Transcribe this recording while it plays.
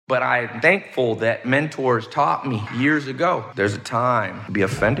But I am thankful that mentors taught me years ago, there's a time to be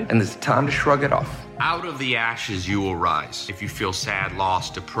offended and there's a time to shrug it off. Out of the ashes, you will rise. If you feel sad,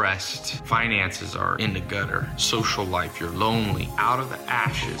 lost, depressed, finances are in the gutter, social life, you're lonely, out of the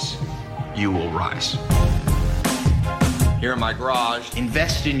ashes, you will rise. Here in my garage,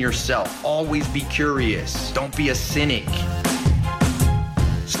 invest in yourself. Always be curious. Don't be a cynic.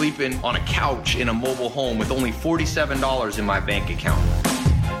 Sleeping on a couch in a mobile home with only $47 in my bank account.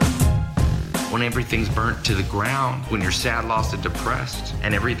 When everything's burnt to the ground, when you're sad, lost, and depressed,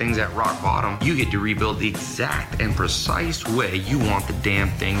 and everything's at rock bottom, you get to rebuild the exact and precise way you want the damn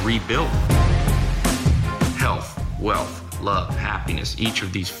thing rebuilt. Health, wealth, love, happiness, each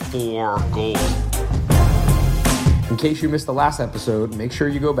of these 4 goals. In case you missed the last episode, make sure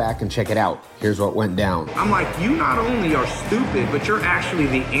you go back and check it out. Here's what went down. I'm like, you not only are stupid, but you're actually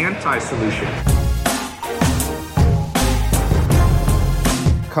the anti-solution.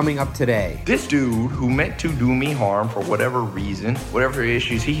 Coming up today. This dude who meant to do me harm for whatever reason, whatever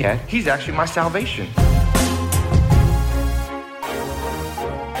issues he had, he's actually my salvation.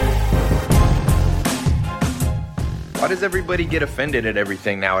 Why does everybody get offended at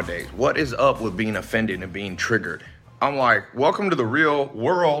everything nowadays? What is up with being offended and being triggered? I'm like, welcome to the real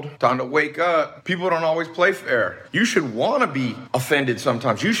world. Time to wake up. People don't always play fair. You should want to be offended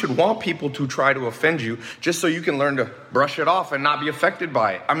sometimes. You should want people to try to offend you just so you can learn to brush it off and not be affected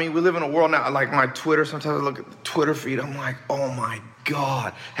by it. I mean, we live in a world now, like my Twitter, sometimes I look at the Twitter feed, I'm like, oh my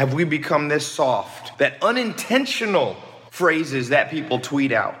God, have we become this soft? That unintentional phrases that people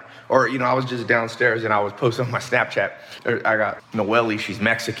tweet out. Or, I was just downstairs and I was posting on my Snapchat. I got Noelle, she's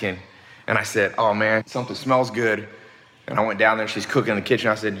Mexican. And I said, oh man, something smells good. And I went down there, she's cooking in the kitchen.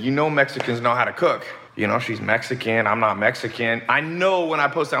 I said, Mexicans know how to cook. She's Mexican, I'm not Mexican. I know when I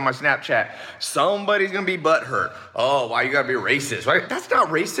post on my Snapchat, somebody's gonna be butthurt. Oh, why you gotta be racist, right? That's not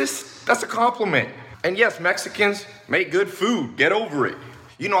racist, that's a compliment. And yes, Mexicans make good food, get over it.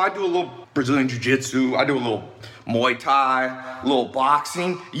 I do a little Brazilian Jiu-Jitsu, I do a little Muay Thai, a little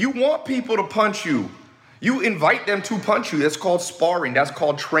boxing. You want people to punch you. You invite them to punch you. That's called sparring. That's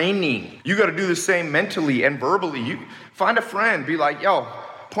called training. You got to do the same mentally and verbally. You find a friend, be like, yo,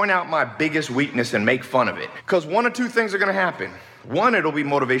 point out my biggest weakness and make fun of it. Because one or two things are going to happen. One, it'll be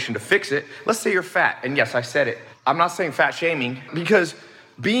motivation to fix it. Let's say you're fat. And yes, I said it. I'm not saying fat shaming because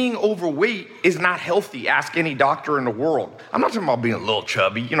being overweight is not healthy. Ask any doctor in the world. I'm not talking about being a little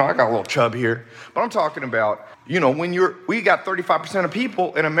chubby. I got a little chub here. But I'm talking about, when we got 35% of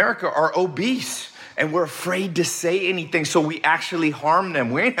people in America are obese. And we're afraid to say anything, so we actually harm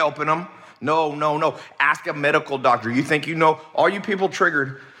them. We ain't helping them. No. Ask a medical doctor. You think all you people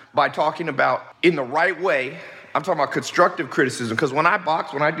triggered by talking about in the right way, I'm talking about constructive criticism, because when I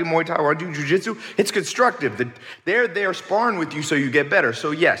box, when I do Muay Thai, or I do Jiu-Jitsu, it's constructive. They're there sparring with you so you get better.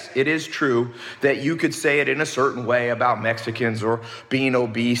 So yes, it is true that you could say it in a certain way about Mexicans or being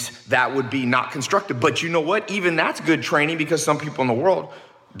obese. That would be not constructive. But you know what? Even that's good training because some people in the world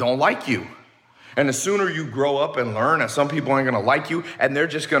don't like you. And the sooner you grow up and learn that some people ain't gonna like you and they're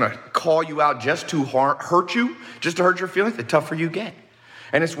just gonna call you out just to hurt you, just to hurt your feelings, the tougher you get.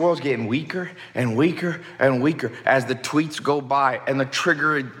 And this world's getting weaker and weaker and weaker as the tweets go by and the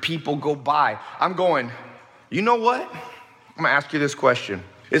triggered people go by. I'm going, you know what? I'm gonna ask you this question.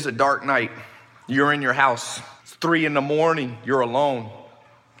 It's a dark night. You're in your house. It's 3 a.m. You're alone.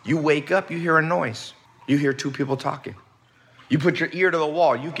 You wake up, you hear a noise. You hear 2 people talking. You put your ear to the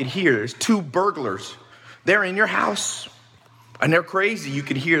wall, you could hear there's 2 burglars. They're in your house and they're crazy. You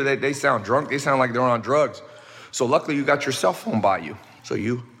could hear that they sound drunk. They sound like they're on drugs. So luckily you got your cell phone by you. So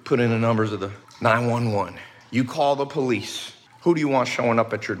you put in the numbers of the 911. You call the police. Who do you want showing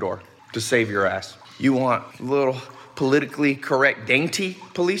up at your door to save your ass? You want a little politically correct, dainty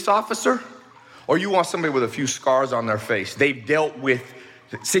police officer? Or you want somebody with a few scars on their face? They've dealt with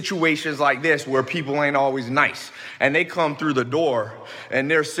situations like this where people ain't always nice. And they come through the door and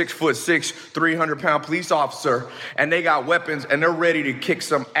they're 6'6", 300-pound police officer and they got weapons and they're ready to kick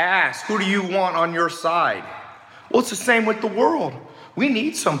some ass. Who do you want on your side? Well, it's the same with the world. We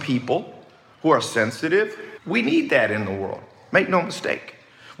need some people who are sensitive. We need that in the world. Make no mistake.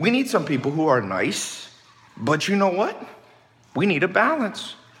 We need some people who are nice. But you know what? We need a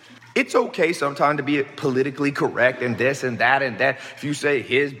balance. It's okay sometimes to be politically correct and this and that and that. If you say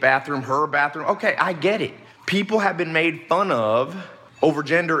his bathroom, her bathroom, okay, I get it. People have been made fun of over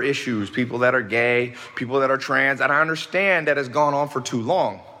gender issues, people that are gay, people that are trans, and I understand that has gone on for too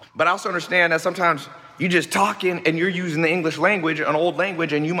long. But I also understand that sometimes you're just talking and you're using the English language, an old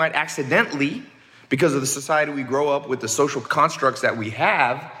language, and you might accidentally, because of the society we grow up with, the social constructs that we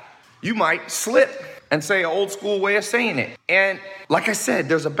have, you might slip and say an old school way of saying it. And like I said,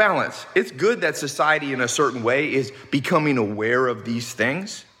 there's a balance. It's good that society in a certain way is becoming aware of these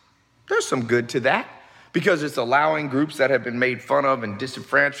things. There's some good to that because it's allowing groups that have been made fun of and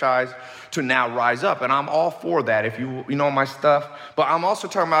disenfranchised to now rise up. And I'm all for that if you know my stuff. But I'm also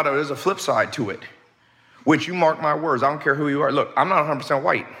talking about there's a flip side to it, which you mark my words. I don't care who you are. Look, I'm not 100%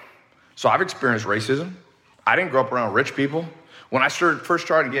 white. So I've experienced racism. I didn't grow up around rich people. When I first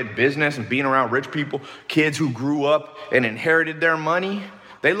started to get business and being around rich people, kids who grew up and inherited their money,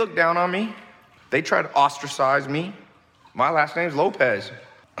 they looked down on me. They tried to ostracize me. My last name's Lopez.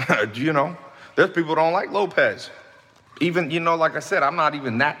 There's people who don't like Lopez. Even, like I said, I'm not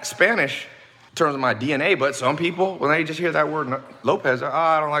even that Spanish in terms of my DNA, but some people, when they just hear that word Lopez,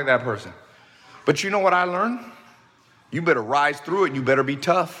 I don't like that person. But you know what I learned? You better rise through it. You better be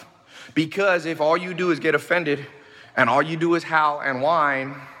tough. Because if all you do is get offended and all you do is howl and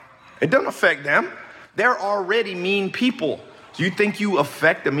whine, it doesn't affect them. They're already mean people. Do you think you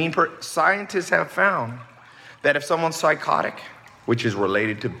affect the mean person? Scientists have found that if someone's psychotic, which is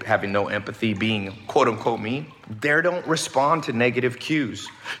related to having no empathy, being quote unquote mean, they don't respond to negative cues.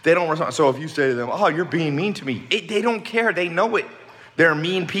 They don't respond. So if you say to them, oh, you're being mean to me, they don't care. They know it. They're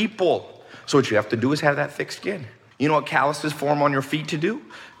mean people. So what you have to do is have that thick skin. You know what calluses form on your feet to do?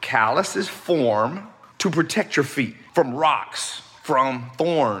 Calluses form to protect your feet from rocks, from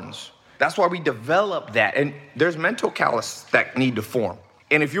thorns. That's why we develop that. And there's mental callus that need to form.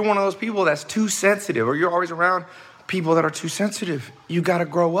 And if you're one of those people that's too sensitive, or you're always around people that are too sensitive, you got to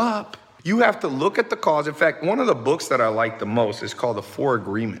grow up. You have to look at the cause. In fact, one of the books that I like the most is called The 4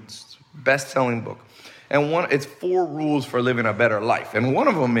 Agreements. Best-selling book. And it's 4 rules for living a better life. And one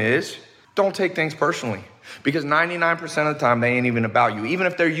of them is don't take things personally. Because 99% of the time, they ain't even about you. Even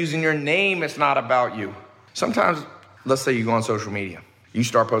if they're using your name, it's not about you. Sometimes, let's say you go on social media. You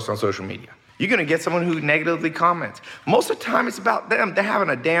start posting on social media. You're going to get someone who negatively comments. Most of the time, it's about them. They're having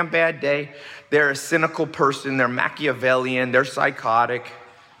a damn bad day. They're a cynical person. They're Machiavellian. They're psychotic.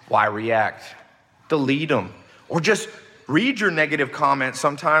 Why react? Delete them. Or just read your negative comments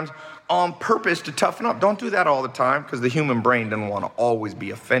sometimes on purpose to toughen up. Don't do that all the time because the human brain doesn't want to always be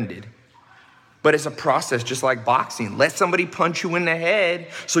offended. But it's a process just like boxing. Let somebody punch you in the head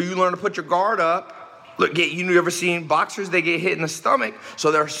so you learn to put your guard up. Look, you ever seen boxers, they get hit in the stomach,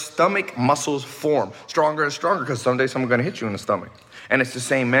 so their stomach muscles form stronger and stronger because someday someone's gonna hit you in the stomach. And it's the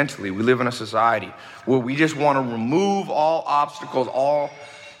same mentally. We live in a society where we just wanna remove all obstacles,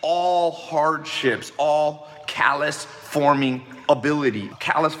 all hardships, all callus-forming ability,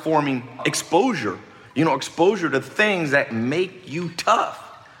 callus-forming exposure. Exposure to things that make you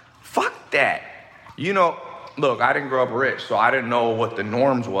tough. Fuck that. Look, I didn't grow up rich, so I didn't know what the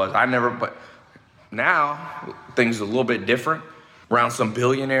norms was. But now, things are a little bit different. Around some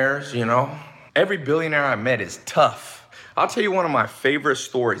billionaires, Every billionaire I met is tough. I'll tell you one of my favorite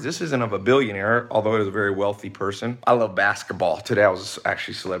stories. This isn't of a billionaire, although he was a very wealthy person. I love basketball. Today I was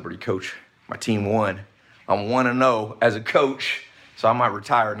actually celebrity coach. My team won. I'm 1-0 as a coach. So I might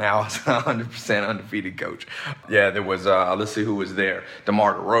retire now as a 100% undefeated coach. Yeah, there was, let's see who was there.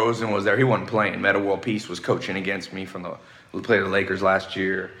 DeMar DeRozan was there. He wasn't playing. Metta World Peace was coaching against me we played the Lakers last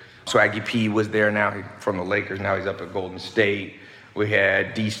year. Swaggy P was there now from the Lakers. Now he's up at Golden State. We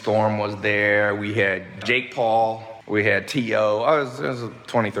had D Storm was there. We had Jake Paul. We had T.O. There was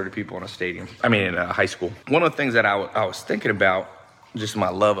 20, 30 people in in high school. One of the things that I was thinking about, just my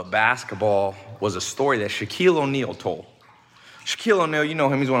love of basketball, was a story that Shaquille O'Neal told. Shaquille O'Neal, you know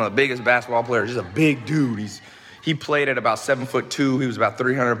him, he's one of the biggest basketball players. He's a big dude. He played at about 7'2". He was about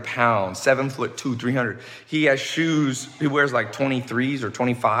 300 pounds, 7'2", 300. He has shoes, he wears like 23s or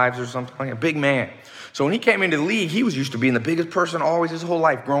 25s or something like that, a big man. So when he came into the league, he was used to being the biggest person always his whole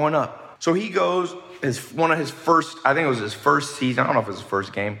life growing up. So he goes, one of his first, I think it was his first season, I don't know if it was his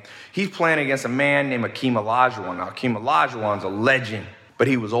first game. He's playing against a man named Akeem Olajuwon. Now, Akeem Olajuwon's a legend, but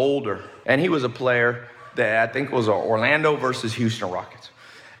he was older. And he was a player that I think was Orlando versus Houston Rockets.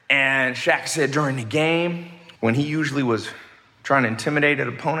 And Shaq said during the game, when he usually was trying to intimidate an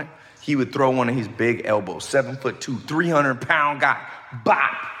opponent, he would throw one of his big elbows, 7'2", 300-pound guy,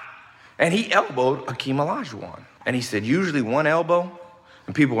 bop. And he elbowed Akeem Olajuwon. And he said, usually one elbow,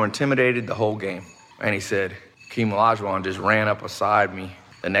 and people were intimidated the whole game. And he said, Akeem Olajuwon just ran up beside me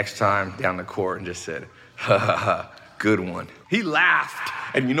the next time down the court and just said, ha, ha, ha, good one. He laughed.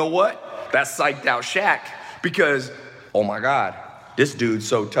 And you know what? That psyched out Shaq because, oh my God, this dude's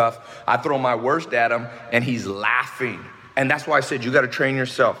so tough. I throw my worst at him and he's laughing. And that's why I said you got to train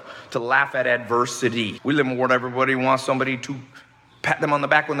yourself to laugh at adversity. We live in a world everybody wants somebody to Pat them on the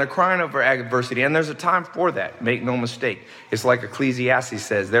back when they're crying over adversity. And there's a time for that. Make no mistake. It's like Ecclesiastes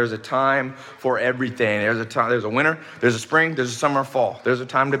says, there's a time for everything. There's a time, there's a winter, there's a spring, there's a summer, fall. There's a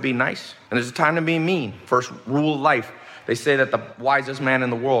time to be nice, and there's a time to be mean. First rule of life. They say that the wisest man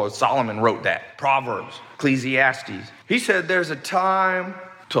in the world, Solomon, wrote that. Proverbs, Ecclesiastes. He said there's a time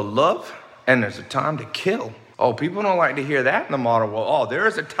to love and there's a time to kill. Oh, people don't like to hear that in the modern world. Oh, there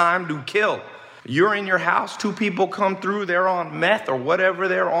is a time to kill. You're in your house, two people come through, they're on meth or whatever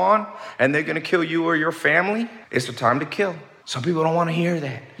they're on, and they're gonna kill you or your family. It's a time to kill. Some people don't wanna hear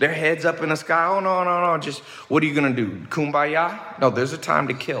that. Their heads up in the sky, oh no, just what are you gonna do, kumbaya? No, there's a time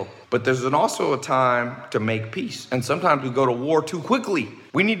to kill. But there's also a time to make peace. And sometimes we go to war too quickly.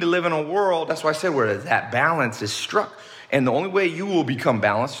 We need to live in a world, that's why I said, where that balance is struck. And the only way you will become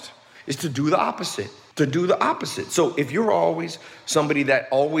balanced is to do the opposite. To do the opposite. So if you're always somebody that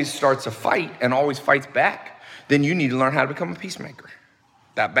always starts a fight and always fights back, then you need to learn how to become a peacemaker.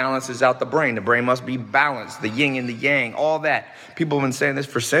 That balances out the brain. The brain must be balanced, the yin and the yang, all that. People have been saying this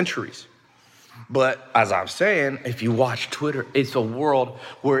for centuries. But as I'm saying, if you watch Twitter, it's a world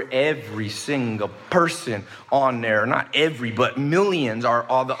where every single person on there, not every, but millions are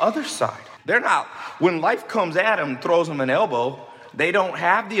on the other side. They're not, when life comes at them, throws them an elbow, they don't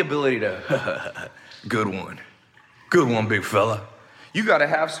have the ability to, good one, big fella. You gotta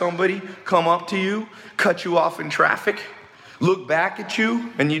have somebody come up to you, cut you off in traffic, look back at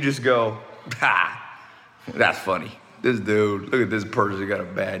you, and you just go, that's funny. This dude, look at this person, got a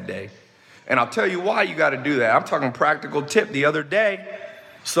bad day. And I'll tell you why you gotta do that. I'm talking practical tip. The other day,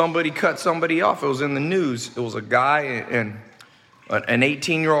 somebody cut somebody off. It was in the news. It was a guy and an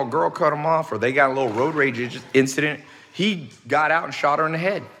 18-year-old girl cut him off, or they got a little road rage incident. He got out and shot her in the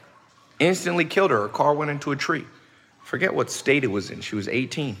head. Instantly killed her. Her car went into a tree. Forget what state it was in. She was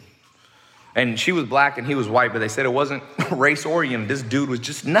 18. And she was black and he was white, but they said it wasn't race oriented. This dude was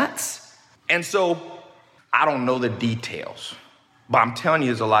just nuts. And so I don't know the details, but I'm telling you,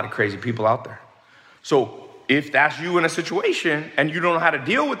 there's a lot of crazy people out there. So if that's you in a situation and you don't know how to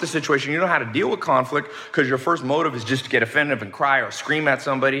deal with the situation, you don't know how to deal with conflict because your first motive is just to get offended and cry or scream at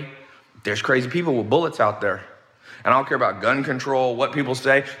somebody, there's crazy people with bullets out there. And I don't care about gun control, what people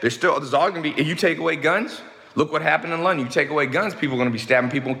say. There's always gonna be, if you take away guns, look what happened in London. You take away guns, people are gonna be stabbing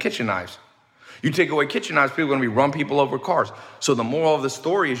people with kitchen knives. You take away kitchen knives, people are gonna be run people over cars. So the moral of the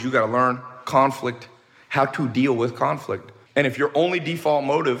story is you gotta learn conflict, how to deal with conflict. And if your only default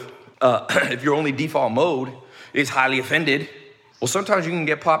mode is highly offended, well, sometimes you can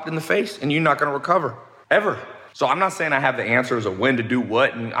get popped in the face and you're not gonna recover, ever. So I'm not saying I have the answers of when to do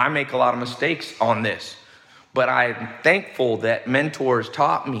what, and I make a lot of mistakes on this. But I'm thankful that mentors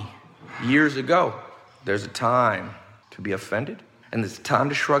taught me years ago, there's a time to be offended and there's a time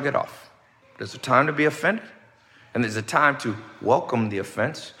to shrug it off. There's a time to be offended and there's a time to welcome the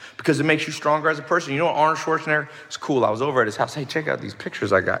offense because it makes you stronger as a person. You know what, Arnold Schwarzenegger, it's cool. I was over at his house. Hey, check out these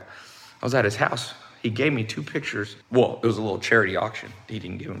pictures I got. I was at his house. He gave me 2 pictures. Well, it was a little charity auction. He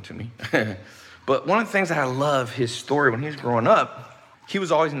didn't give them to me. But one of the things that I love, his story when he was growing up, he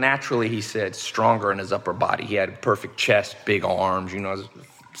was always naturally, he said, stronger in his upper body. He had a perfect chest, big arms,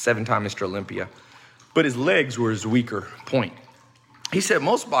 7-time Mr. Olympia. But his legs were his weaker point. He said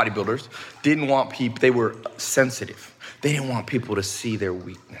most bodybuilders didn't want people, they were sensitive. They didn't want people to see their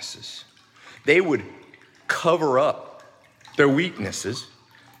weaknesses. They would cover up their weaknesses.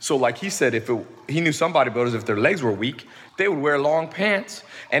 So like he said, he knew some bodybuilders, if their legs were weak, they would wear long pants.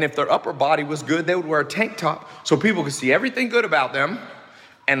 And if their upper body was good, they would wear a tank top so people could see everything good about them.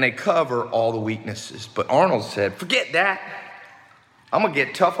 And they cover all the weaknesses. But Arnold said, forget that. I'm gonna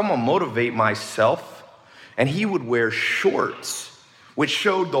get tough, I'm gonna motivate myself. And he would wear shorts, which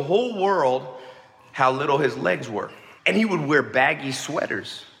showed the whole world how little his legs were. And he would wear baggy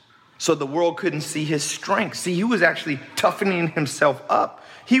sweaters so the world couldn't see his strength. See, he was actually toughening himself up.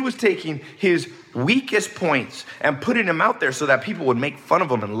 He was taking his weakest points and putting them out there so that people would make fun of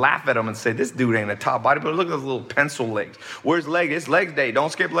him and laugh at him and say, this dude ain't a top bodybuilder. Look at those little pencil legs. Where's leg? It's leg day.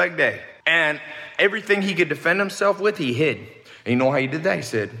 Don't skip leg day. And everything he could defend himself with, he hid. And you know how he did that? He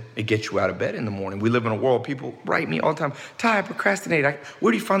said, it gets you out of bed in the morning. We live in a world, people write me all the time, Tai, I procrastinate.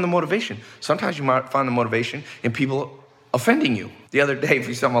 Where do you find the motivation? Sometimes you might find the motivation in people offending you. The other day, if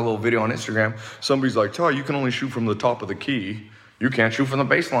you saw my little video on Instagram, somebody's like, Tai, you can only shoot from the top of the key. You can't shoot from the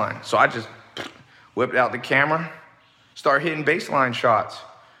baseline. So I just whipped out the camera, start hitting baseline shots.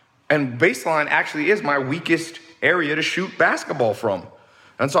 And baseline actually is my weakest area to shoot basketball from.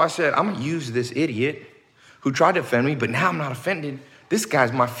 And so I said, I'm gonna use this idiot who tried to offend me, but now I'm not offended. This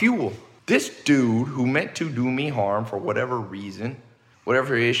guy's my fuel. This dude who meant to do me harm for whatever reason,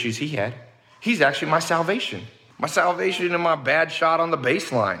 whatever issues he had, he's actually my salvation. My salvation and my bad shot on the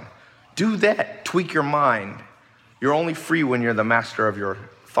baseline. Do that. Tweak your mind. You're only free when you're the master of your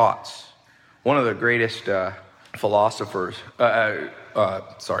thoughts. One of the greatest philosophers,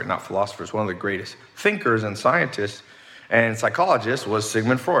 not philosophers, one of the greatest thinkers and scientists and psychologists was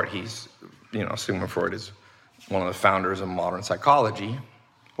Sigmund Freud. Sigmund Freud is one of the founders of modern psychology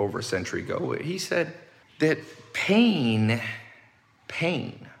over a century ago. He said that pain,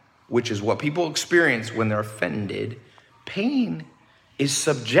 which is what people experience when they're offended, pain is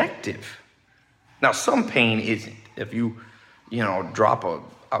subjective. Now, some pain isn't. If you drop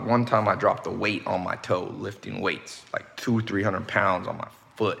one time I dropped a weight on my toe, lifting weights, like 200-300 pounds on my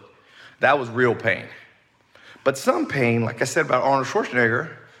foot. That was real pain. But some pain, like I said about Arnold Schwarzenegger,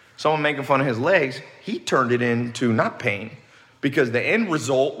 someone making fun of his legs, he turned it into not pain, because the end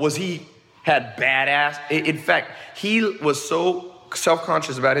result was he had badass. In fact, he was so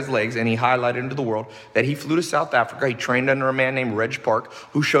self-conscious about his legs, and he highlighted into the world that he flew to South Africa. He trained under a man named Reg Park,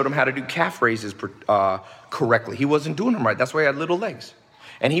 who showed him how to do calf raises correctly. He wasn't doing them right. That's why he had little legs.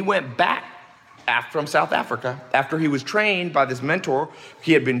 And he went back from South Africa after he was trained by this mentor.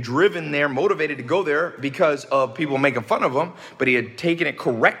 He had been driven there, motivated to go there because of people making fun of him, but he had taken it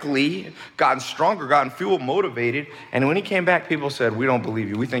correctly, gotten stronger, gotten fueled, motivated. And when he came back, people said, "We don't believe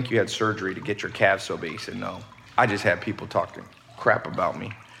you. We think you had surgery to get your calves so big." He said, "No, I just had people talking crap about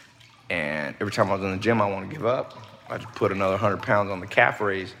me. And every time I was in the gym, I want to give up. I just put another 100 pounds on the calf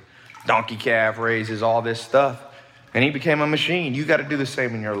raise, donkey calf raises, all this stuff." And he became a machine. You got to do the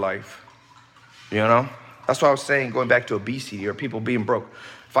same in your life. That's why I was saying, going back to obesity or people being broke.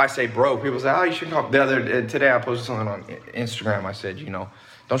 If I say broke, people say, "Oh, you shouldn't call." Today I posted something on Instagram. I said,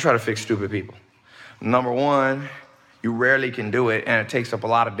 don't try to fix stupid people. Number one, you rarely can do it, and it takes up a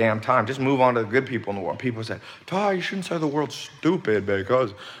lot of damn time. Just move on to the good people in the world. People say, "Tai, you shouldn't say the world's stupid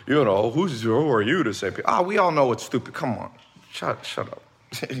because, who are you to say?" We all know it's stupid. Come on, shut up.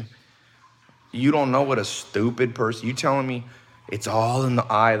 You don't know what a stupid person, you telling me it's all in the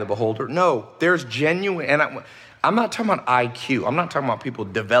eye of the beholder? No, there's genuine, and I'm not talking about IQ. I'm not talking about people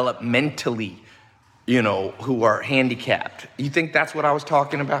developmentally, who are handicapped. You think that's what I was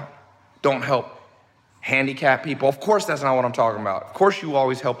talking about? Don't help handicapped people. Of course that's not what I'm talking about. Of course you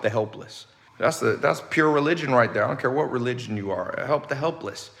always help the helpless. That's pure religion right there. I don't care what religion you are. Help the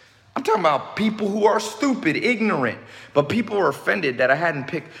helpless. I'm talking about people who are stupid, ignorant, but people were offended that I hadn't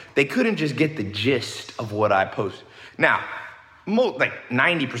picked. They couldn't just get the gist of what I posted. Now,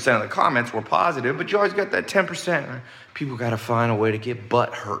 90% of the comments were positive, but you always got that 10%. People got to find a way to get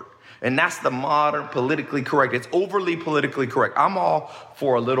butt hurt. And that's the modern politically correct. It's overly politically correct. I'm all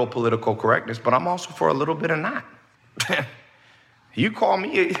for a little political correctness, but I'm also for a little bit of not. You call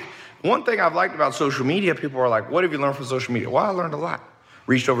me. One thing I've liked about social media, people are like, "What have you learned from social media?" Well, I learned a lot.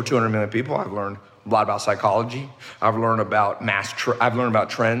 Reached over 200 million people. I've learned a lot about psychology. I've learned about I've learned about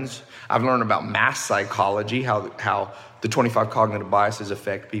trends. I've learned about mass psychology, how the 25 cognitive biases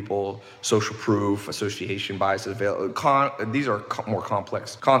affect people, social proof, association biases. These are more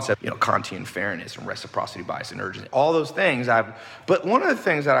complex concepts, Kantian fairness and reciprocity bias and urgency, all those things. But one of the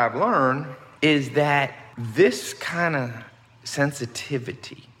things that I've learned is that this kind of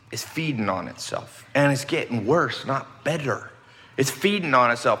sensitivity is feeding on itself, and it's getting worse, not better. It's feeding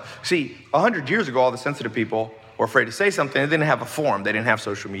on itself. See, 100 years ago, all the sensitive people were afraid to say something. They didn't have a forum. They didn't have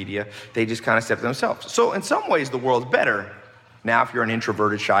social media. They just kind of stepped themselves. So in some ways, the world's better. Now, if you're an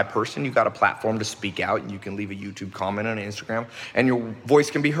introverted, shy person, you've got a platform to speak out, and you can leave a YouTube comment on Instagram, and your voice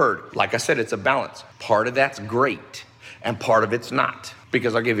can be heard. Like I said, it's a balance. Part of that's great, and part of it's not.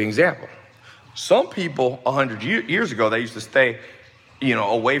 Because I'll give you an example. Some people 100 years ago, they used to stay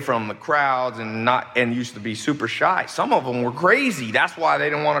away from the crowds and used to be super shy. Some of them were crazy. That's why they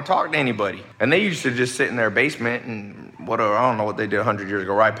didn't want to talk to anybody. And they used to just sit in their basement and I don't know what they did 100 years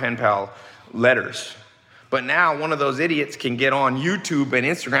ago, write pen pal letters. But now one of those idiots can get on YouTube and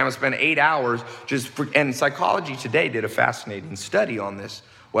Instagram and spend 8 hours and Psychology Today did a fascinating study on this.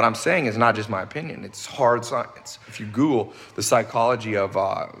 What I'm saying is not just my opinion, it's hard science. If you Google the psychology of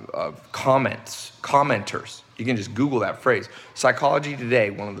commenters, you can just Google that phrase. Psychology Today,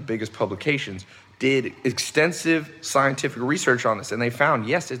 one of the biggest publications, did extensive scientific research on this, and they found,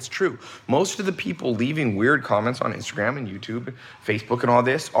 yes, it's true. Most of the people leaving weird comments on Instagram and YouTube, Facebook and all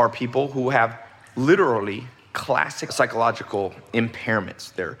this are people who have literally classic psychological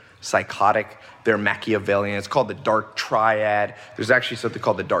impairments. They're psychotic, they're Machiavellian. It's called the dark triad. There's actually something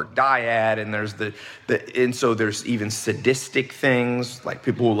called the dark dyad, and so there's even sadistic things, like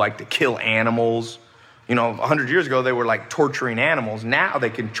people who like to kill animals. 100 years ago, they were like torturing animals. Now they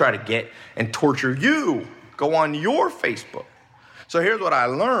can try to get and torture you. Go on your Facebook. So here's what I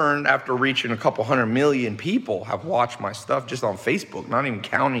learned after reaching a couple 100 million people have watched my stuff just on Facebook, not even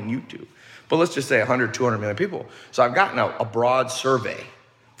counting YouTube. But let's just say 100, 200 million people. So I've gotten a broad survey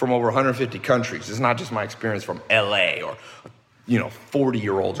from over 150 countries. It's not just my experience from LA or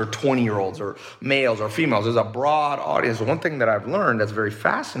 40-year-olds or 20-year-olds or males or females. There's a broad audience. One thing that I've learned that's very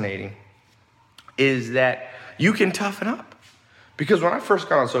fascinating is that you can toughen up. Because when I first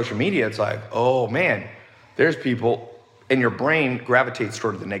got on social media, it's like, oh man, there's people, and your brain gravitates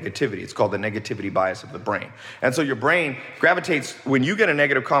toward the negativity. It's called the negativity bias of the brain. And so your brain gravitates, when you get a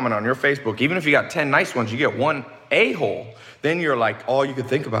negative comment on your Facebook, even if you got 10 nice ones, you get one a-hole, then you're like, all you could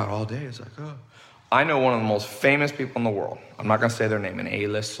think about all day is like, oh. I know one of the most famous people in the world. I'm not gonna say their name, an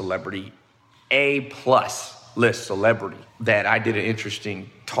A-list celebrity, A-plus list celebrity that I did an interesting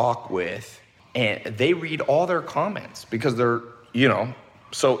talk with, and they read all their comments because they're,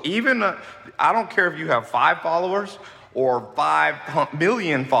 so even, I don't care if you have 5 followers or 5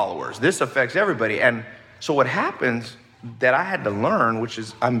 million followers, this affects everybody. And so what happens that I had to learn, which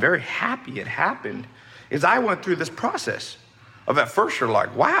is, I'm very happy it happened, is I went through this process of at first you're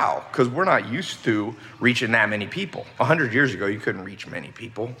like, wow, because we're not used to reaching that many people. 100 years ago, you couldn't reach many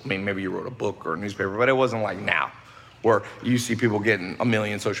people. I mean, maybe you wrote a book or a newspaper, but it wasn't like now, where you see people getting 1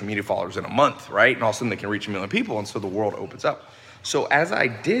 million social media followers in a month, right? And all of a sudden they can reach 1 million people, and so the world opens up. So as I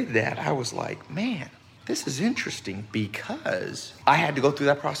did that, I was like, man, this is interesting because I had to go through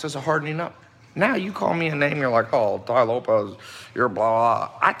that process of hardening up. Now you call me a name, you're like, oh, Tai Lopez, you're blah,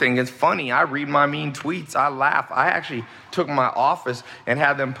 blah. I think it's funny. I read my mean tweets. I laugh. I actually took my office and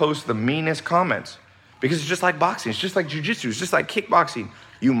had them post the meanest comments because it's just like boxing. It's just like jiu-jitsu. It's just like kickboxing.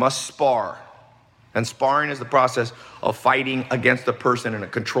 You must spar. And sparring is the process of fighting against a person in a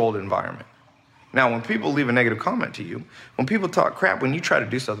controlled environment. Now, when people leave a negative comment to you, when people talk crap, when you try to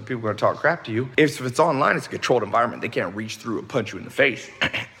do something, people are going to talk crap to you. If it's online, it's a controlled environment. They can't reach through and punch you in the face.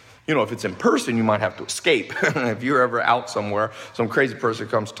 If it's in person, you might have to escape. If you're ever out somewhere, some crazy person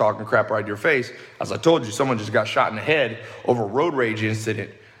comes talking crap right to your face. As I told you, someone just got shot in the head over a road rage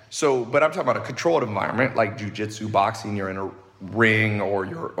incident. So, but I'm talking about a controlled environment like jiu-jitsu, boxing. You're in a ring or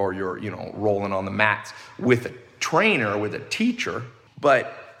you're rolling on the mats with a trainer, with a teacher.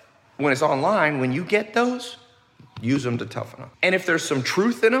 But when it's online, when you get those, use them to toughen up. And if there's some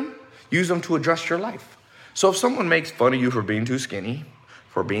truth in them, use them to adjust your life. So if someone makes fun of you for being too skinny,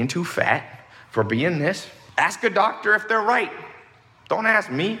 for being too fat, for being this, ask a doctor if they're right. Don't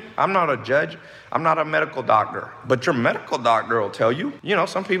ask me. I'm not a judge. I'm not a medical doctor. But your medical doctor will tell you,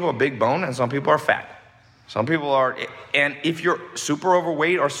 some people are big bone and some people are fat. Some people are, and if you're super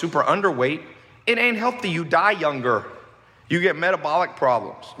overweight or super underweight, it ain't healthy. You die younger. You get metabolic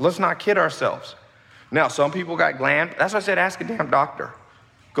problems. Let's not kid ourselves. Now, some people got gland. That's why I said ask a damn doctor.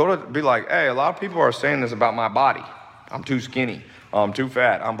 Be like, hey, a lot of people are saying this about my body. I'm too skinny. I'm too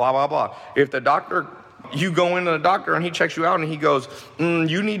fat. I'm blah, blah, blah. If the doctor, you go into the doctor and he checks you out and he goes,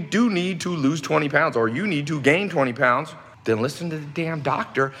 you need to lose 20 pounds or you need to gain 20 pounds, then listen to the damn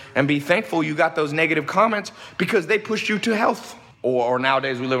doctor and be thankful you got those negative comments because they pushed you to health. Or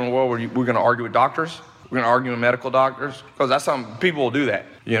nowadays we live in a world where we're going to argue with doctors. We're going to argue with medical doctors because that's something people will do that,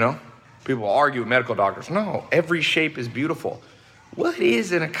 People will argue with medical doctors. No, every shape is beautiful. Well, it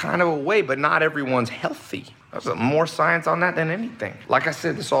is in a kind of a way, but not everyone's healthy. There's more science on that than anything. Like I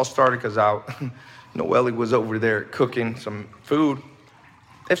said, this all started because Noelle was over there cooking some food.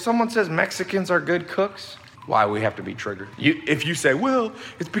 If someone says Mexicans are good cooks, why we have to be triggered? If you say, well,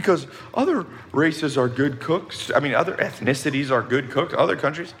 it's because other races are good cooks. Other ethnicities are good cooks, other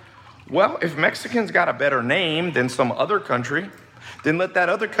countries. Well, if Mexicans got a better name than some other country, then let that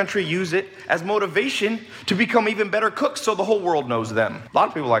other country use it as motivation to become even better cooks so the whole world knows them. A lot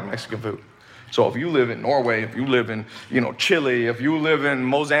of people like Mexican food. So if you live in Norway, if you live in, Chile, if you live in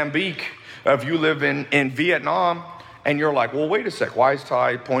Mozambique, if you live in Vietnam, and you're like, well, wait a sec, why is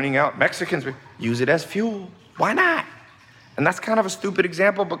Tai pointing out Mexicans? Use it as fuel. Why not? And that's kind of a stupid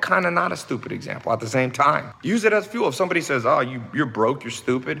example, but kind of not a stupid example at the same time. Use it as fuel. If somebody says, oh, you're broke, you're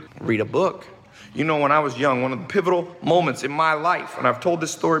stupid, read a book. When I was young, one of the pivotal moments in my life, and I've told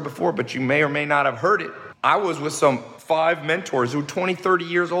this story before, but you may or may not have heard it. I was with some 5 mentors who were 20, 30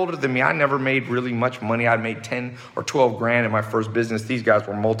 years older than me. I never made really much money. I made 10 or 12 grand in my first business. These guys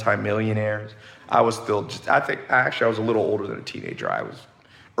were multimillionaires. I was still I was a little older than a teenager. I was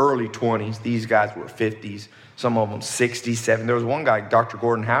early 20s. These guys were 50s, some of them 67. There was one guy, Dr.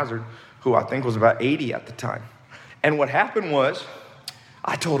 Gordon Hazard, who I think was about 80 at the time. And what happened was,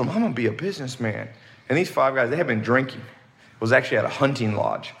 I told him, I'm gonna be a businessman. And these 5 guys, they had been drinking. It was actually at a hunting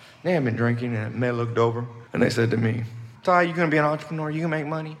lodge. They had been drinking, and they looked over, and they said to me, Tai, you gonna be an entrepreneur? You gonna make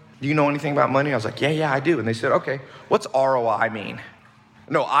money? do you know anything about money? I was like, yeah, I do. And they said, okay, what's ROI mean?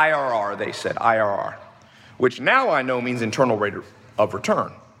 No, IRR, they said, IRR, which now I know means internal rate of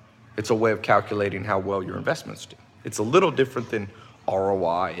return. It's a way of calculating how well your investments do. It's a little different than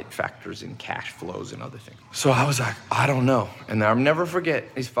ROI. It factors in cash flows and other things. So I was like, I don't know. And I'll never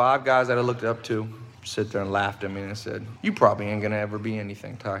forget these 5 guys that I looked up to sit there and laughed at me and said, you probably ain't gonna ever be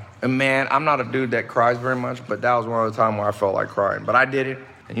anything, Tai. And man, I'm not a dude that cries very much, but that was one of the times where I felt like crying. But I did it.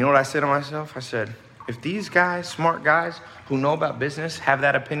 And you know what I said to myself? I said, if these guys, smart guys who know about business, have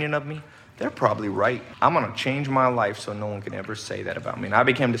that opinion of me, they're probably right. I'm gonna change my life so no one can ever say that about me. And I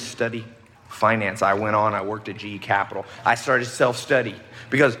began to study finance. I went on, I worked at GE Capital. I started self-study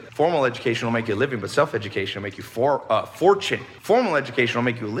because formal education will make you a living, but self-education will make you fortune. Formal education will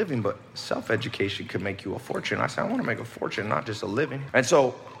make you a living, but self-education could make you a fortune. I said, I want to make a fortune, not just a living. And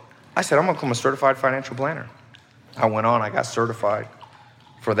so I said, I'm going to become a certified financial planner. I went on, I got certified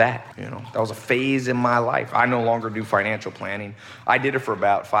for that. That was a phase in my life. I no longer do financial planning. I did it for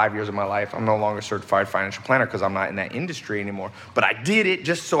about 5 years of my life. I'm no longer a certified financial planner because I'm not in that industry anymore. But I did it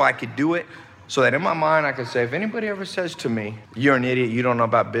just so I could do it, so that in my mind I could say, if anybody ever says to me, you're an idiot, you don't know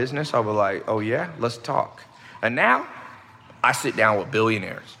about business, I'll be like, oh yeah, let's talk. And now I sit down with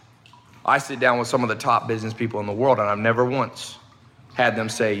billionaires. I sit down with some of the top business people in the world, and I've never once had them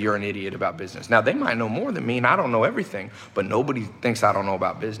say, you're an idiot about business. Now, they might know more than me, and I don't know everything, but nobody thinks I don't know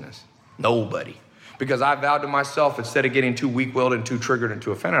about business. Nobody. Because I vowed to myself, instead of getting too weak-willed and too triggered and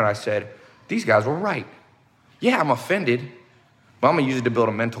too offended, I said, these guys were right. Yeah, I'm offended, but I'm gonna use it to build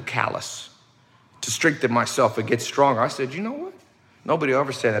a mental callus, to strengthen myself and get stronger. I said, you know what? Nobody will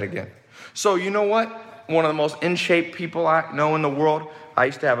ever say that again. So you know what? One of the most in-shape people I know in the world, I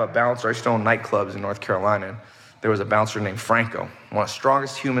used to have a bouncer. I used to own nightclubs in North Carolina. There was a bouncer named Franco, one of the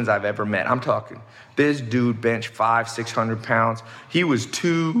strongest humans I've ever met. I'm talking, this dude benched 500-600 pounds. He was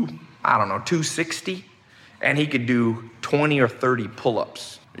 260, and he could do 20 or 30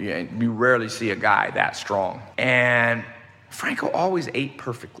 pull-ups. You rarely see a guy that strong. And Franco always ate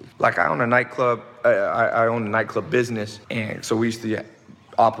perfectly. Like I owned a nightclub, I owned a nightclub business, and so we used to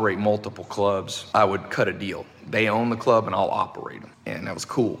operate multiple clubs. I would cut a deal. They own the club and I'll operate them. And that was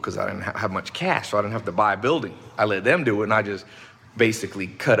cool because I didn't have much cash, so I didn't have to buy a building. I let them do it, and I just basically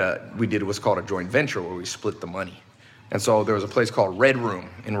we did what's called a joint venture where we split the money. And so there was a place called Red Room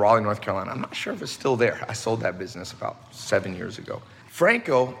in Raleigh, North Carolina. I'm not sure if it's still there. I sold that business about 7 years ago.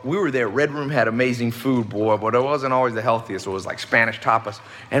 Franco, we were there. Red Room had amazing food, boy, but it wasn't always the healthiest. It was like Spanish tapas.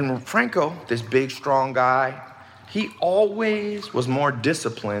 And Franco, this big, strong guy, he always was more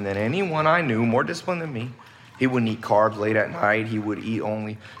disciplined than anyone I knew, more disciplined than me. He wouldn't eat carbs late at night. He would eat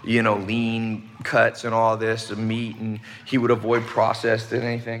only, lean cuts and all this, and meat, and he would avoid processed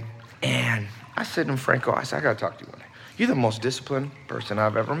anything. And I said to him, Franco, I got to talk to you one day. You're the most disciplined person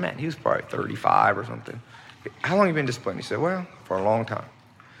I've ever met. He was probably 35 or something. How long have you been disciplined? He said, well, for a long time.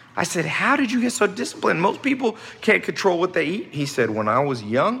 I said, how did you get so disciplined? Most people can't control what they eat. He said, when I was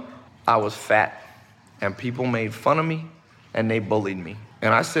young, I was fat, and people made fun of me, and they bullied me.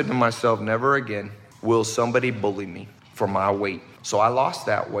 And I said to myself, never again will somebody bully me for my weight. So I lost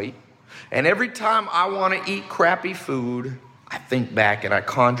that weight. And every time I want to eat crappy food, I think back and I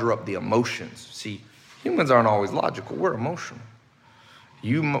conjure up the emotions. See, humans aren't always logical. We're emotional.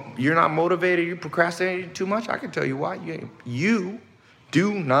 You're not motivated, you're procrastinating too much. I can tell you why. You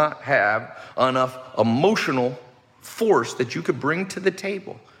do not have enough emotional force that you could bring to the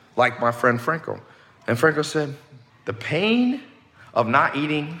table, like my friend Franco. And Franco said, the pain of not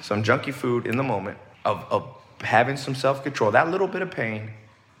eating some junky food in the moment, of having some self-control, that little bit of pain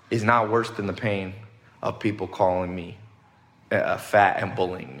is not worse than the pain of people calling me fat and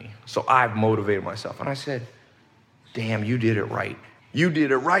bullying me. So I've motivated myself. And I said, damn, you did it right. You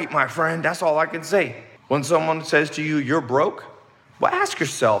did it right, my friend. That's all I can say. When someone says to you, you're broke, well, ask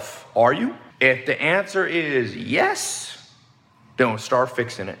yourself, are you? If the answer is yes, then start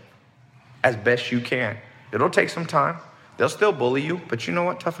fixing it as best you can. It'll take some time. They'll still bully you, but you know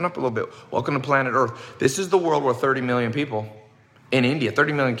what? Toughen up a little bit. Welcome to planet Earth. This is the world where 30 million people in India,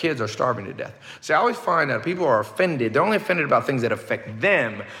 30 million kids are starving to death. See, I always find that people are offended. They're only offended about things that affect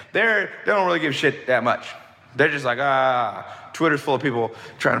them. They don't really give a shit that much. They're just like, Twitter's full of people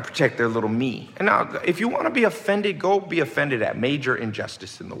trying to protect their little me. And now, if you want to be offended, go be offended at major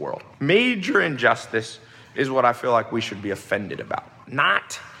injustice in the world. Major injustice is what I feel like we should be offended about.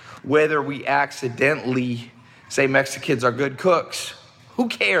 Not whether we accidentally say Mexicans are good cooks. Who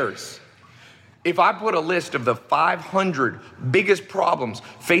cares? If I put a list of the 500 biggest problems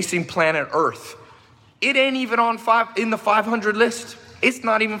facing planet Earth, it ain't even in the 500 list. It's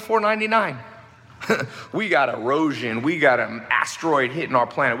not even 499. We got erosion. We got an asteroid hitting our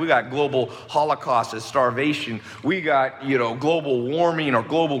planet. We got global holocaust and starvation. We got, global warming or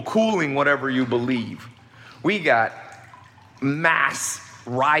global cooling, whatever you believe. We got mass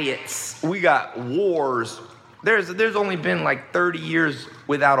riots. We got wars. There's only been like 30 years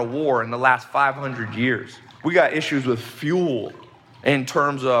without a war in the last 500 years. We got issues with fuel in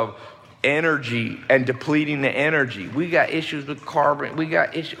terms of energy and depleting the energy. We got issues with carbon. We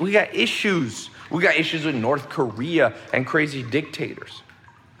got issues. We got issues with North Korea and crazy dictators.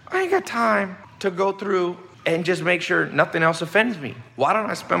 I ain't got time to go through and just make sure nothing else offends me. Why don't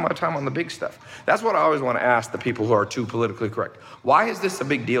I spend my time on the big stuff? That's what I always want to ask the people who are too politically correct. Why is this a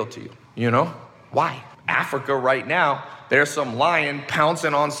big deal to you? Why? Africa right now, there's some lion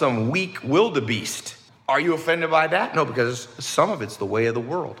pouncing on some weak wildebeest. Are you offended by that? No, because some of it's the way of the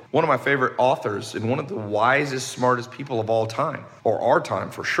world. One of my favorite authors and one of the wisest, smartest people of all time, or our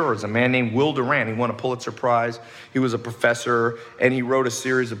time for sure, is a man named Will Durant. He won a Pulitzer Prize. He was a professor, and he wrote a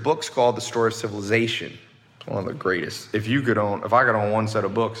series of books called The Story of Civilization. It's one of the greatest. If I could own one set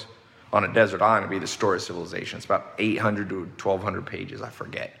of books on a desert island, it'd be The Story of Civilization. It's about 800 to 1,200 pages, I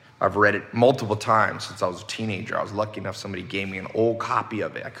forget. I've read it multiple times since I was a teenager. I was lucky enough somebody gave me an old copy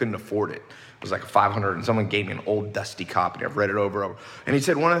of it. I couldn't afford it. It was like 500, and someone gave me an old dusty copy. I've read it over and over. And he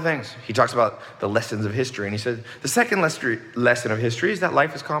said one of the things, he talks about the lessons of history, and he said, the second lesson of history is that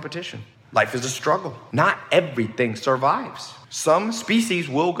life is competition. Life is a struggle. Not everything survives. Some species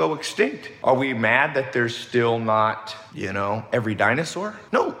will go extinct. Are we mad that there's still not, every dinosaur?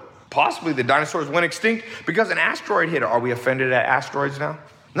 No. Possibly the dinosaurs went extinct because an asteroid hit. Are we offended at asteroids now?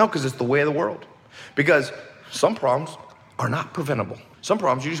 No, because it's the way of the world. Because some problems are not preventable. Some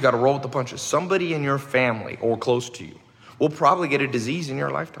problems you just got to roll with the punches. Somebody in your family or close to you will probably get a disease in your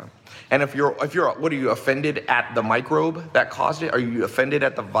lifetime. And if you're, what are you offended at the microbe that caused it? Are you offended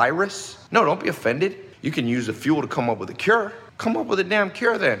at the virus? No, don't be offended. You can use the fuel to come up with a cure. Come up with a damn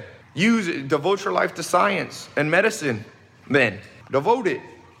cure then. Devote your life to science and medicine then. Devote it.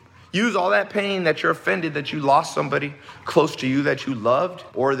 Use all that pain that you're offended that you lost somebody close to you that you loved,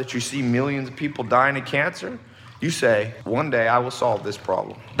 or that you see millions of people dying of cancer. You say, one day I will solve this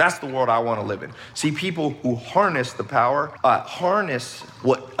problem. That's the world I want to live in. See, people who harness the power, harness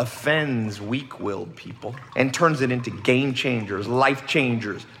what offends weak-willed people and turns it into game changers, life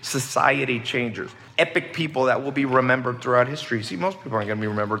changers, society changers, epic people that will be remembered throughout history. See, most people aren't going to be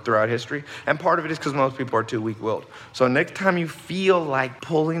remembered throughout history. And part of it is because most people are too weak-willed. So next time you feel like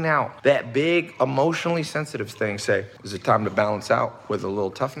pulling out that big, emotionally sensitive thing, say, is it time to balance out with a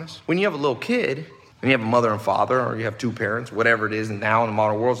little toughness? When you have a little kid, and you have a mother and father, or you have two parents, whatever it is, and now in the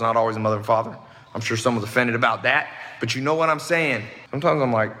modern world, it's not always a mother and father. I'm sure someone's offended about that, but you know what I'm saying. Sometimes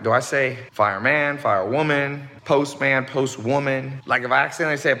I'm like, do I say fireman, firewoman, postman, postwoman? Like if I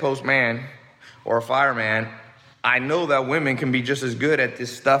accidentally say a postman or a fireman, I know that women can be just as good at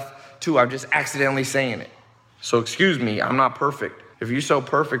this stuff too. I'm just accidentally saying it. So excuse me, I'm not perfect. If you're so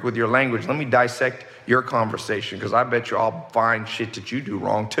perfect with your language, let me dissect your conversation, because I bet you I'll find shit that you do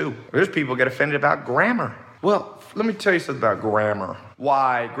wrong too. There's people get offended about grammar. Well, let me tell you something about grammar.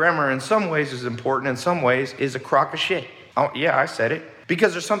 Why grammar in some ways is important, in some ways is a crock of shit. Oh, yeah, I said it.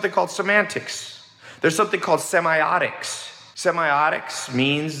 Because there's something called semantics. There's something called semiotics. Semiotics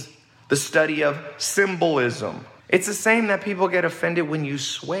means the study of symbolism. It's the same that people get offended when you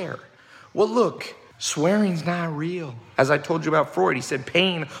swear. Well, look, swearing's not real. As I told you about Freud, he said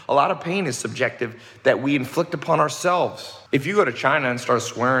a lot of pain is subjective that we inflict upon ourselves. If you go to China and start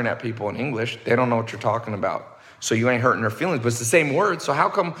swearing at people in English, they don't know what you're talking about. So you ain't hurting their feelings, but it's the same word. So how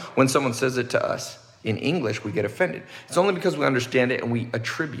come when someone says it to us in English, we get offended? It's only because we understand it and we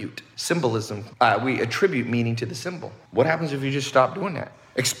attribute symbolism. We attribute meaning to the symbol. What happens if you just stop doing that?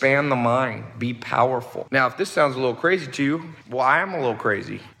 Expand the mind, be powerful. Now, if this sounds a little crazy to you, well, I am a little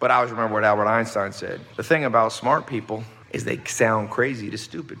crazy, but I always remember what Albert Einstein said. The thing about smart people is they sound crazy to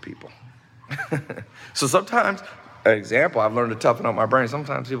stupid people. So sometimes, an example, I've learned to toughen up my brain.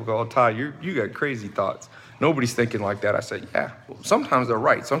 Sometimes people go, oh, Ty, you got crazy thoughts. Nobody's thinking like that. I said, yeah, well, sometimes they're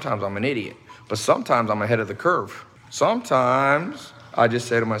right. Sometimes I'm an idiot, but sometimes I'm ahead of the curve. Sometimes I just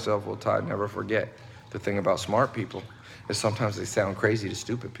say to myself, well, Ty, never forget the thing about smart people. Sometimes they sound crazy to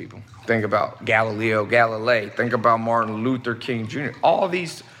stupid people. Think about Galileo Galilei. Think about Martin Luther King Jr. All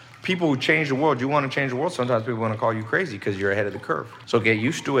these people who change the world. You want to change the world, sometimes people want to call you crazy because you're ahead of the curve. So get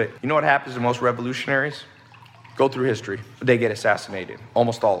used to it. You know what happens to most revolutionaries? Go through history. They get assassinated.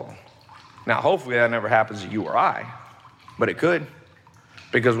 Almost all of them. Now, hopefully that never happens to you or I, but it could.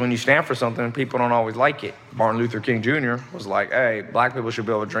 Because when you stand for something, people don't always like it. Martin Luther King Jr. was like, hey, black people should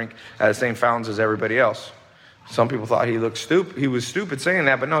be able to drink at the same fountains as everybody else. Some people thought he looked stupid. He was stupid saying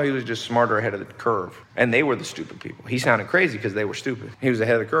that, but no, he was just smarter ahead of the curve. And they were the stupid people. He sounded crazy because they were stupid. He was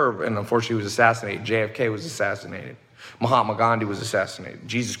ahead of the curve, and unfortunately he was assassinated. JFK was assassinated. Mahatma Gandhi was assassinated.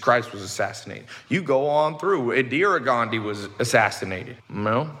 Jesus Christ was assassinated. You go on through. Indira Gandhi was assassinated.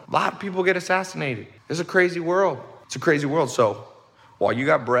 A lot of people get assassinated. It's a crazy world. It's a crazy world. So while you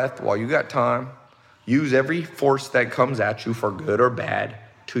got breath, while you got time, use every force that comes at you for good or bad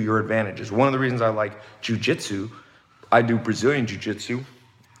to your advantages. One of the reasons I like jiu-jitsu, I do Brazilian jiu-jitsu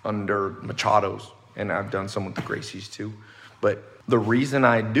under Machados, and I've done some with the Gracies too. But the reason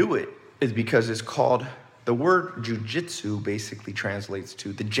I do it is because it's called, the word jiu-jitsu basically translates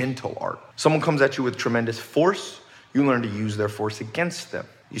to the gentle art. Someone comes at you with tremendous force, you learn to use their force against them.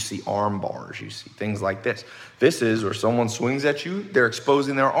 You see arm bars, you see things like this. This is where someone swings at you, they're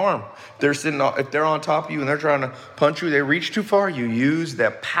exposing their arm. If they're on top of you and they're trying to punch you, they reach too far, you use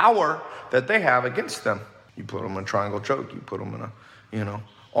that power that they have against them. You put them in a triangle choke, you put them in a,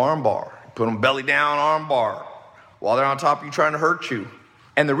 arm bar. You put them belly down, arm bar, while they're on top of you trying to hurt you.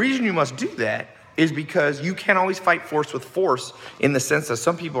 And the reason you must do that is because you can't always fight force with force, in the sense that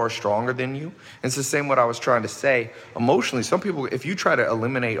some people are stronger than you. It's the same what I was trying to say. Emotionally, some people, if you try to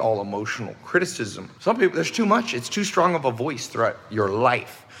eliminate all emotional criticism, some people, there's too much. It's too strong of a voice throughout your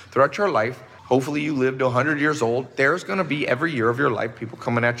life. Throughout your life, hopefully you lived 100 years old, there's gonna be every year of your life people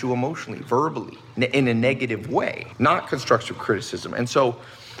coming at you emotionally, verbally, in a negative way, not constructive criticism. And so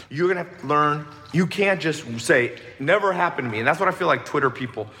you're gonna have to learn, you can't just say, never happened to me. And that's what I feel like Twitter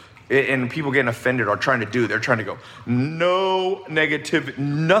people and people getting offended are trying to do. They're trying to go, no negativity,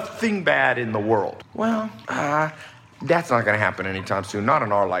 nothing bad in the world. Well, that's not gonna happen anytime soon. Not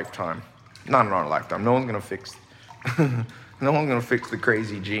in our lifetime. Not in our lifetime. No one's gonna fix the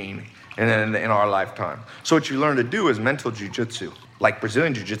crazy gene in our lifetime. So what you learn to do is mental jiu-jitsu, like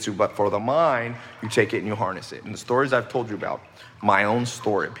Brazilian jiu-jitsu, but for the mind, you take it and you harness it. And the stories I've told you about, my own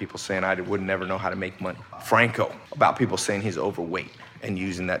story of people saying I would never know how to make money. Franco, about people saying he's overweight and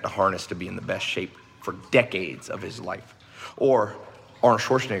using that to harness to be in the best shape for decades of his life. Or Arnold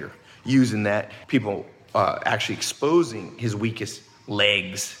Schwarzenegger, using that, people actually exposing his weakest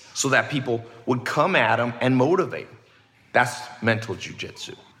legs so that people would come at him and motivate him. That's mental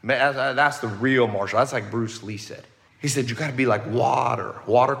jiu-jitsu. That's the real martial. That's like Bruce Lee said. He said, you gotta be like water.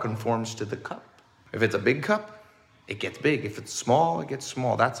 Water conforms to the cup. If it's a big cup, it gets big. If it's small, it gets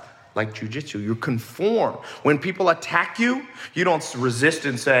small. That's like jiu-jitsu. You conform. When people attack you, you don't resist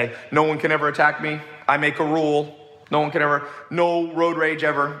and say, no one can ever attack me. I make a rule. No road rage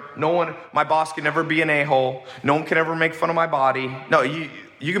ever. My boss can never be an a-hole. No one can ever make fun of my body. No, you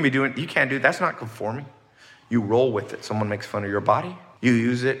can't do it. That's not conforming. You roll with it. Someone makes fun of your body. You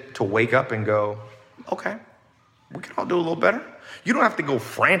use it to wake up and go, okay, we can all do a little better. You don't have to go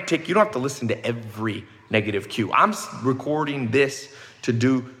frantic. You don't have to listen to every negative cue. I'm recording this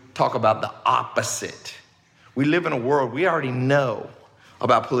to talk about the opposite. We live in a world we already know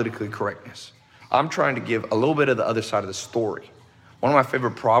about politically correctness. I'm trying to give a little bit of the other side of the story. One of my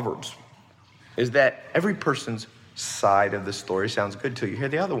favorite proverbs is that every person's side of the story sounds good till you hear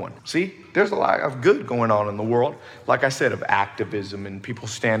the other one. See, there's a lot of good going on in the world, like I said, of activism and people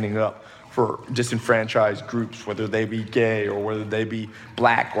standing up for disenfranchised groups, whether they be gay or whether they be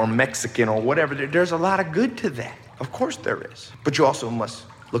black or Mexican or whatever. There's a lot of good to that. Of course there is. But you also must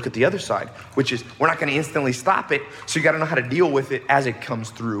look at the other side, which is we're not going to instantly stop it, so you got to know how to deal with it as it comes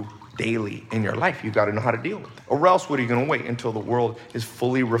through daily in your life. You got to know how to deal with it. Or else, what are you going to wait until the world is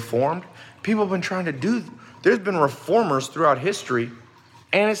fully reformed? People have been trying to there's been reformers throughout history,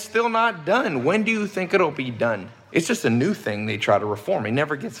 and it's still not done. When do you think it'll be done? It's just a new thing they try to reform. It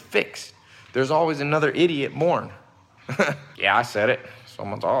never gets fixed. There's always another idiot born. Yeah, I said it.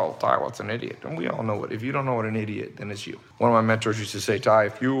 Someone's, Tai, what's an idiot? And we all know it. If you don't know what an idiot, then it's you. One of my mentors used to say, Tai,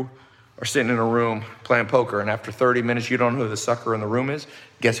 if you are sitting in a room playing poker and after 30 minutes you don't know who the sucker in the room is,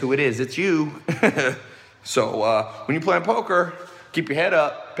 guess who it is? It's you. So when you're playing poker, keep your head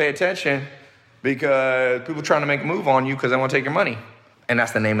up, pay attention, because people are trying to make a move on you because they want to take your money. And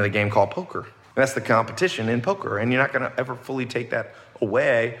that's the name of the game called poker. That's the competition in poker. And you're not going to ever fully take that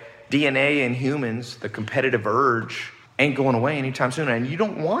away. DNA in humans, the competitive urge, ain't going away anytime soon. And you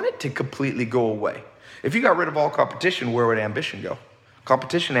don't want it to completely go away. If you got rid of all competition, where would ambition go?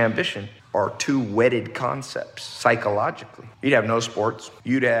 Competition and ambition are two wedded concepts psychologically. You'd have no sports.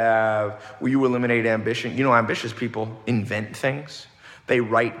 You eliminate ambition. You know, ambitious people invent things. They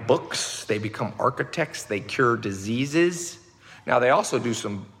write books. They become architects. They cure diseases. Now, they also do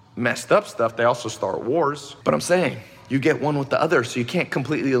some messed up stuff. They also start wars. But I'm saying, you get one with the other, so you can't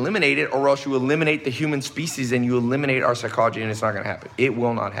completely eliminate it, or else you eliminate the human species and you eliminate our psychology, and it's not going to happen. It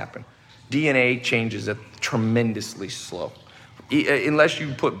will not happen. DNA changes at tremendously slow. Unless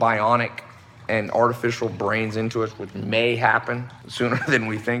you put bionic and artificial brains into us, which may happen sooner than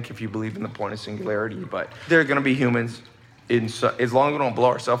we think if you believe in the point of singularity. But there are going to be humans, as long as we don't blow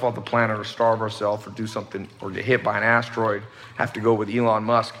ourselves off the planet or starve ourselves or do something or get hit by an asteroid, have to go with Elon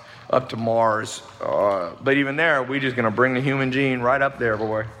Musk up to Mars. But even there, we're just going to bring the human gene right up there,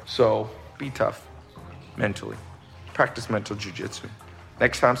 boy. So be tough mentally. Practice mental jujitsu.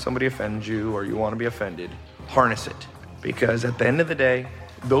 Next time somebody offends you or you want to be offended, harness it. Because at the end of the day,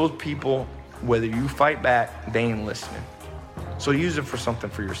 those people, whether you fight back, they ain't listening. So use it for something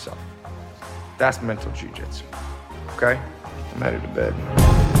for yourself. That's mental jiu-jitsu. Okay? I'm headed to bed.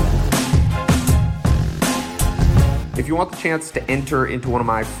 If you want the chance to enter into one of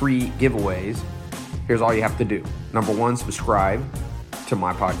my free giveaways, here's all you have to do. Number one, subscribe to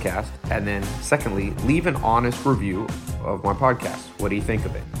my podcast. And then secondly, leave an honest review of my podcast. What do you think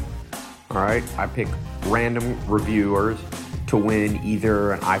of it? All right, I pick random reviewers to win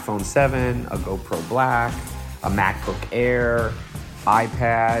either an iPhone 7, a GoPro Black, a MacBook Air,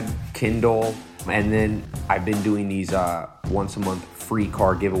 iPad, Kindle, and then I've been doing these once a month free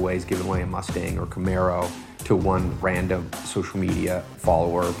car giveaways, giving away a Mustang or Camaro to one random social media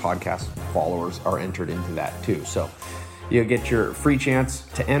follower. Podcast followers are entered into that too. So you'll get your free chance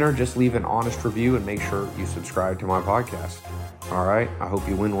to enter. Just leave an honest review and make sure you subscribe to my podcast. All right, I hope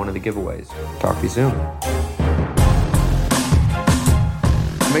you win one of the giveaways. Talk to you soon.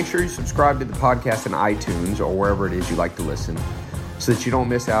 Make sure you subscribe to the podcast in iTunes or wherever it is you like to listen so that you don't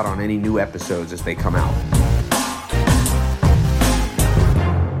miss out on any new episodes as they come out.